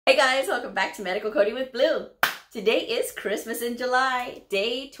Hey guys, welcome back to Medical Coding with Blue. Today is Christmas in July,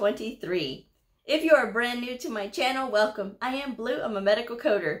 day 23. If you are brand new to my channel, welcome. I am Blue, I'm a medical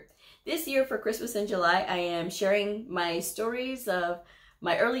coder. This year for Christmas in July, I am sharing my stories of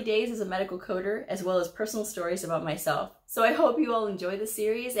my early days as a medical coder, as well as personal stories about myself. So I hope you all enjoy the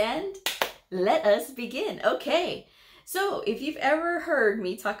series and let us begin. Okay, so if you've ever heard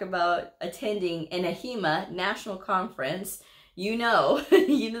me talk about attending an Ahima national conference, you know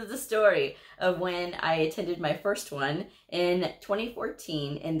the story of when I attended my first one in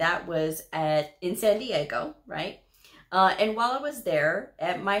 2014, and that was in San Diego, right? And while I was there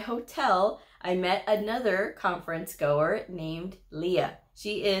at my hotel, I met another conference goer named Leah.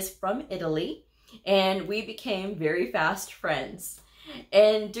 She is from Italy, and we became very fast friends.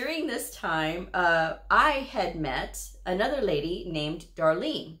 And during this time, I had met another lady named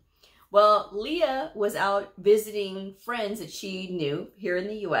Darlene. Well, Leah was out visiting friends that she knew here in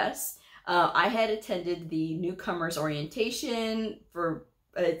the U.S. I had attended the newcomers orientation for,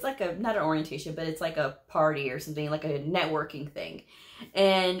 it's like not an orientation, but it's like a party or something, like a networking thing.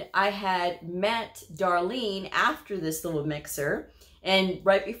 And I had met Darlene after this little mixer, and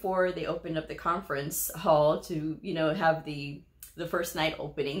right before they opened up the conference hall to, have the first night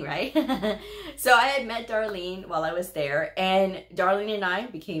opening, right? So I had met Darlene while I was there, and Darlene and I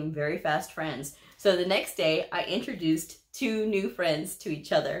became very fast friends. So the next day I introduced two new friends to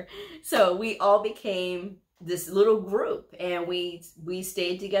each other. So we all became this little group, and we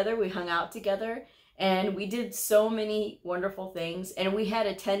stayed together, we hung out together, and we did so many wonderful things. And we had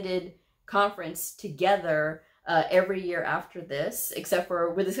attended conference together every year after this, except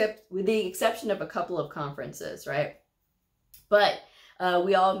for with the exception of a couple of conferences, right? But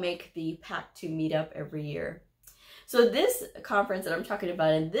we all make the pact to meet up every year. So this conference that I'm talking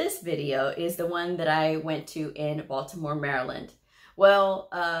about in this video is the one that I went to in Baltimore, Maryland. Well,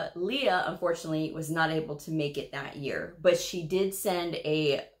 Leah, unfortunately, was not able to make it that year, but she did send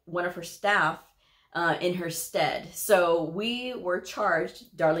one of her staff in her stead. So we were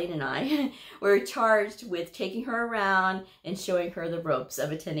charged, Darlene and I, were charged with taking her around and showing her the ropes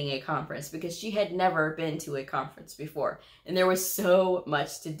of attending a conference, because she had never been to a conference before, and there was so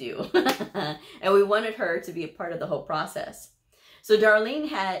much to do. And we wanted her to be a part of the whole process. So Darlene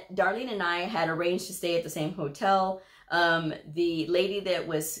and I had arranged to stay at the same hotel. The lady that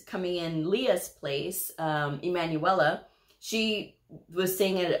was coming in Leah's place, Emanuela, she was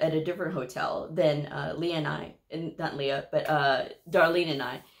staying at a different hotel than Leah and I, and not Leah, but Darlene and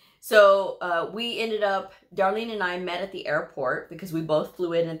I. So we ended up, Darlene and I met at the airport because we both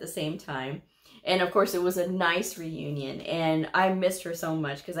flew in at the same time. And of course it was a nice reunion, and I missed her so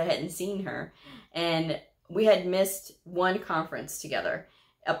much because I hadn't seen her. And we had missed one conference together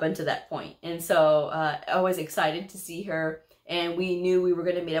up until that point. And so I was excited to see her, and we knew we were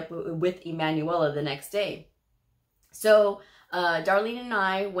going to meet up with Emanuela the next day. So Darlene and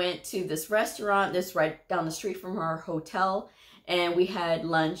I went to this restaurant that's right down the street from our hotel, and we had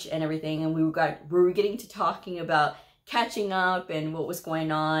lunch and everything, and we were getting to talking about catching up and what was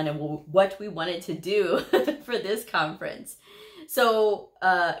going on and what we wanted to do for this conference. So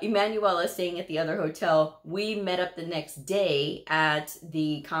Emanuela, staying at the other hotel, we met up the next day at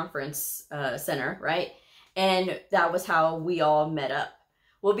the conference center, right? And that was how we all met up.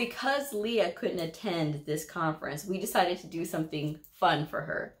 Well, because Leah couldn't attend this conference, we decided to do something fun for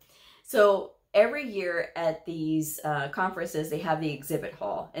her. So every year at these conferences, they have the exhibit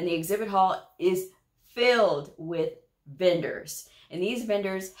hall, and the exhibit hall is filled with vendors. And these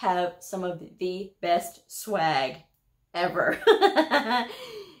vendors have some of the best swag ever.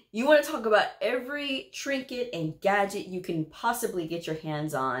 You want to talk about every trinket and gadget you can possibly get your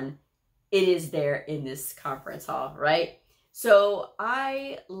hands on, it is there in this conference hall, right? So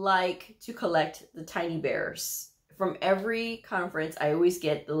I like to collect the tiny bears. From every conference, I always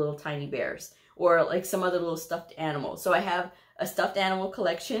get the little tiny bears, or like some other little stuffed animals. So I have a stuffed animal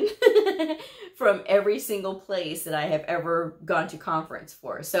collection from every single place that I have ever gone to conference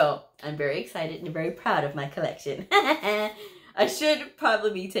for. So I'm very excited and very proud of my collection. I should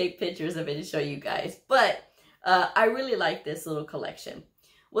probably take pictures of it to show you guys, but I really like this little collection.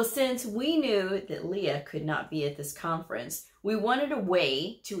 Well, since we knew that Leah could not be at this conference, we wanted a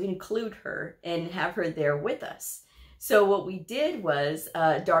way to include her and have her there with us. So what we did was,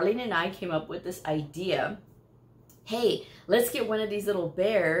 Darlene and I came up with this idea. Hey, let's get one of these little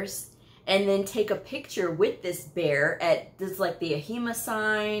bears and then take a picture with this bear at this, like the Ahima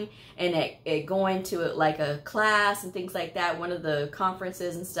sign, and at going to like a class and things like that, one of the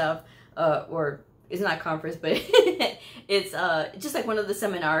conferences and stuff, or it's not conference, but it's just like one of the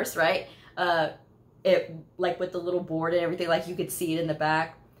seminars, right? Like with the little board and everything, like you could see it in the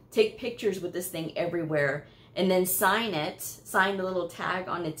back. take pictures with this thing everywhere, and then sign the little tag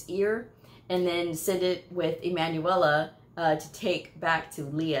on its ear, and then send it with Emanuela to take back to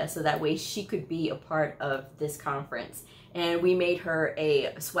Leah, so that way she could be a part of this conference. And we made her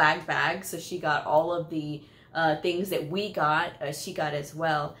a swag bag, so she got all of the things that we got, she got as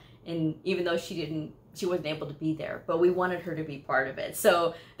well. And even though she wasn't able to be there, but we wanted her to be part of it.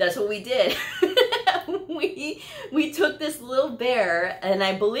 So that's what we did. we took this little bear, and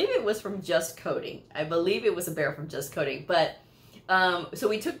I believe it was from Just Coding. I believe it was a bear from Just Coding. But so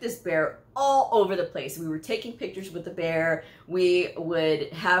we took this bear all over the place. We were taking pictures with the bear. We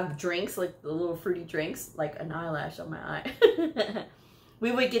would have drinks, like the little fruity drinks, like an eyelash on my eye.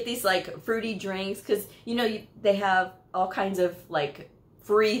 We would get these like fruity drinks, because you know they have all kinds of like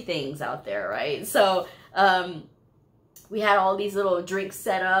free things out there, right? So we had all these little drinks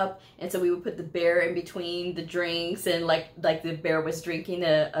set up, and so we would put the bear in between the drinks, and like the bear was drinking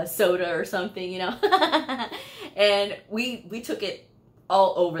a soda or something, you know. And we took it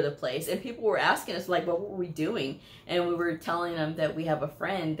all over the place, and people were asking us like, what were we doing? And we were telling them that we have a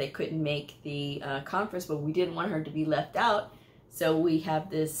friend that couldn't make the conference, but we didn't want her to be left out, so we have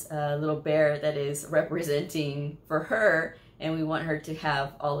this little bear that is representing for her, and we want her to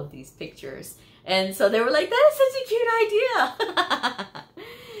have all of these pictures. And so they were like, that is such a cute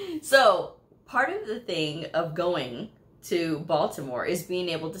idea. So part of the thing of going to Baltimore is being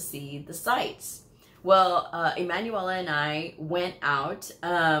able to see the sights. Well, Emanuela and I went out.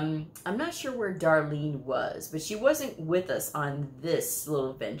 I'm not sure where Darlene was, but she wasn't with us on this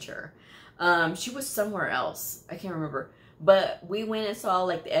little venture. She was somewhere else. I can't remember. But we went and saw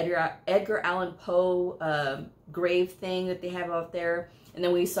like the Edgar Allan Poe grave thing that they have out there. And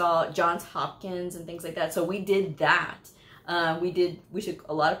then we saw Johns Hopkins and things like that. So we did that. We took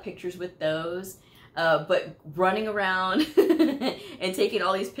a lot of pictures with those. But running around and taking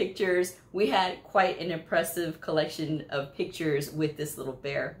all these pictures, we had quite an impressive collection of pictures with this little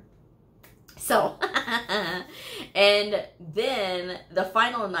bear. So, and then the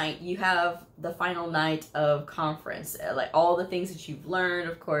final night, you have the final night of conference, like all the things that you've learned,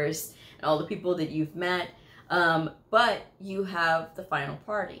 of course, and all the people that you've met. But you have the final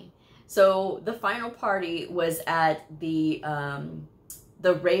party. So the final party was at the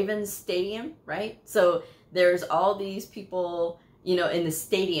Ravens Stadium, right? So there's all these people, you know, in the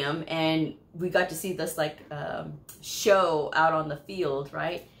stadium, and we got to see this like show out on the field,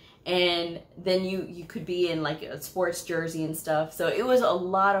 right? And then you could be in like a sports jersey and stuff. So it was a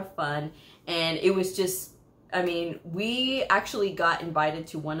lot of fun, and it was just, I mean, we actually got invited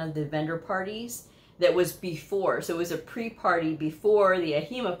to one of the vendor parties that was before. So it was a pre-party before the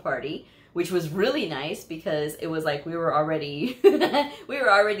Ahima party, which was really nice because it was like we were already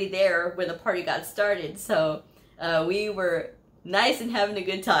there when the party got started. So we were nice and having a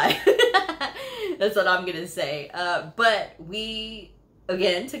good time. That's what I'm gonna say. But we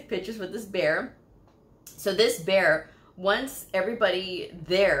again took pictures with this bear. So this bear, once everybody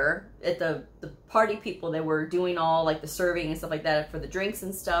there at the party people that were doing all like the serving and stuff like that for the drinks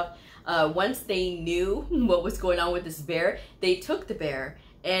and stuff, once they knew what was going on with this bear, they took the bear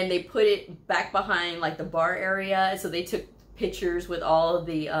and they put it back behind like the bar area. So they took pictures with all of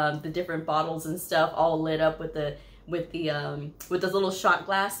the different bottles and stuff, all lit up with the little shot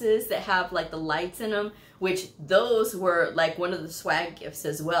glasses that have like the lights in them, which those were like one of the swag gifts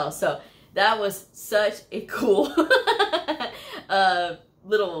as well. So that was such a cool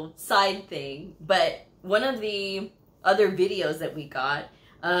little side thing. But one of the other videos that we got,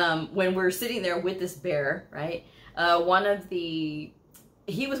 when we're sitting there with this bear, right?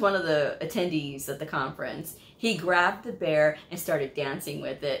 He was one of the attendees at the conference. He grabbed the bear and started dancing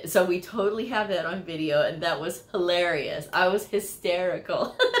with it. So we totally have that on video, and that was hilarious. I was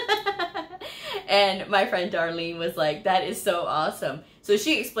hysterical. And my friend Darlene was like, that is so awesome. So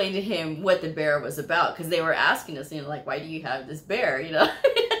she explained to him what the bear was about, because they were asking us, you know, like, why do you have this bear, you know?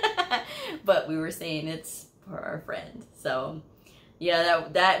 But we were saying it's for our friend. So yeah,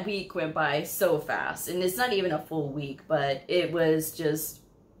 that week went by so fast, and it's not even a full week, but it was just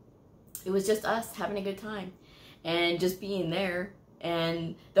us having a good time and just being there.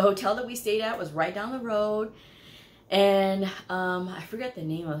 And the hotel that we stayed at was right down the road, and I forget the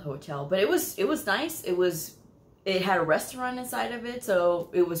name of the hotel, but it was nice. It had a restaurant inside of it, so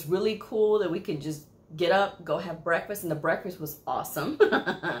it was really cool that we could just get up, go have breakfast, and the breakfast was awesome.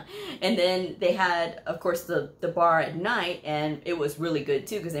 And then they had, of course, the bar at night, and it was really good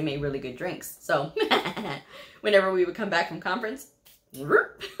too because they made really good drinks. So whenever we would come back from conference, we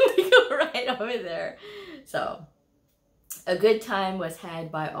go right over there. So a good time was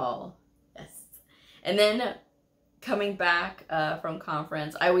had by all. Yes. And then coming back from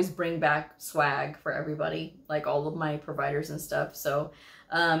conference, I always bring back swag for everybody, like all of my providers and stuff. So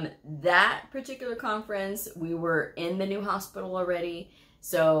that particular conference, we were in the new hospital already.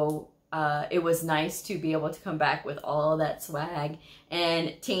 So it was nice to be able to come back with all that swag.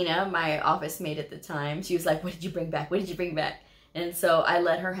 And Tina, my office mate at the time, she was like, what did you bring back? What did you bring back? And so I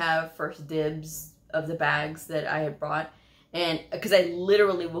let her have first dibs of the bags that I had brought. And because I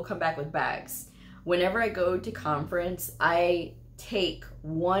literally will come back with bags. Whenever I go to conference, I take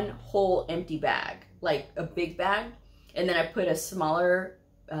one whole empty bag, like a big bag, and then I put a smaller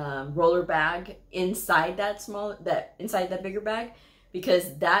roller bag inside that bigger bag,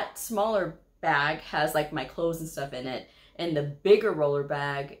 because that smaller bag has like my clothes and stuff in it, and the bigger roller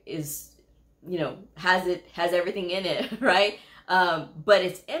bag is, you know, has everything in it, right? But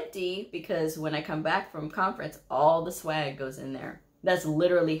it's empty because when I come back from conference, all the swag goes in there. That's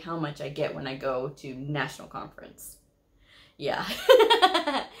literally how much I get when I go to national conference. Yeah.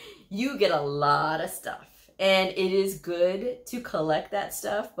 You get a lot of stuff. And it is good to collect that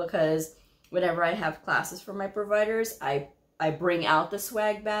stuff, because whenever I have classes for my providers, I bring out the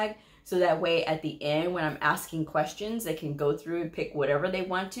swag bag, so that way at the end when I'm asking questions, they can go through and pick whatever they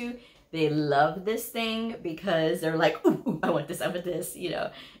want to. They love this thing because they're like, ooh, I want this, you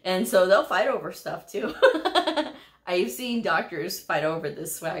know. And so they'll fight over stuff too. I've seen doctors fight over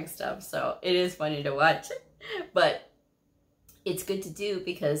this swag stuff, so it is funny to watch. But it's good to do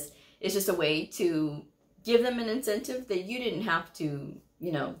because it's just a way to give them an incentive that you didn't have to,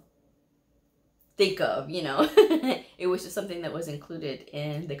 you know, think of, you know. It was just something that was included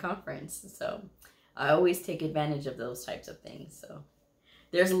in the conference. So I always take advantage of those types of things. So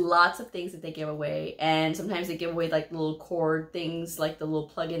there's lots of things that they give away, and sometimes they give away like little cord things, like the little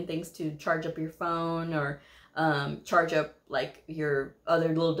plug-in things to charge up your phone, or charge up like your other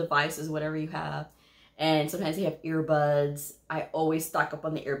little devices, whatever you have. And sometimes they have earbuds. I always stock up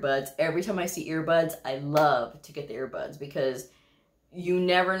on the earbuds. Every time I see earbuds, I love to get the earbuds, because you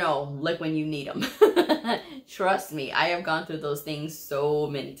never know, like when you need them. Trust me, I have gone through those things so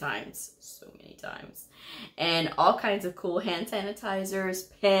many times. And all kinds of cool hand sanitizers,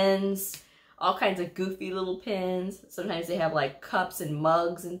 pens, all kinds of goofy little pens. Sometimes they have like cups and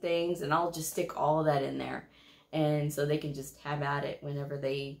mugs and things, and I'll just stick all of that in there. And so they can just have at it whenever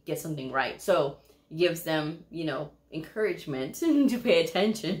they get something right. So it gives them, you know, encouragement to pay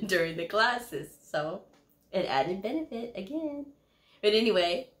attention during the classes. So an added benefit again. But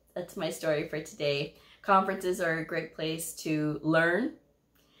anyway, that's my story for today. Conferences are a great place to learn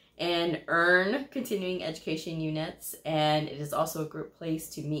and earn continuing education units. And it is also a great place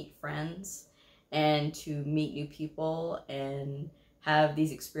to meet friends and to meet new people and have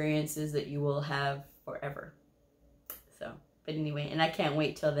these experiences that you will have forever. So, but anyway, and I can't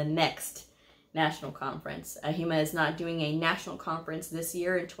wait till the next national conference. Ahima is not doing a national conference this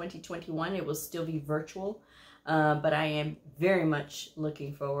year in 2021. It will still be virtual. But I am very much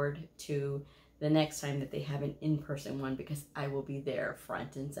looking forward to the next time that they have an in-person one, because I will be there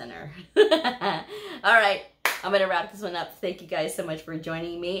front and center. All right, I'm going to wrap this one up. Thank you guys so much for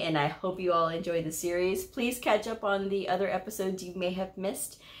joining me, and I hope you all enjoyed the series. Please catch up on the other episodes you may have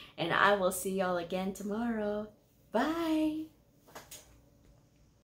missed, and I will see y'all again tomorrow. Bye.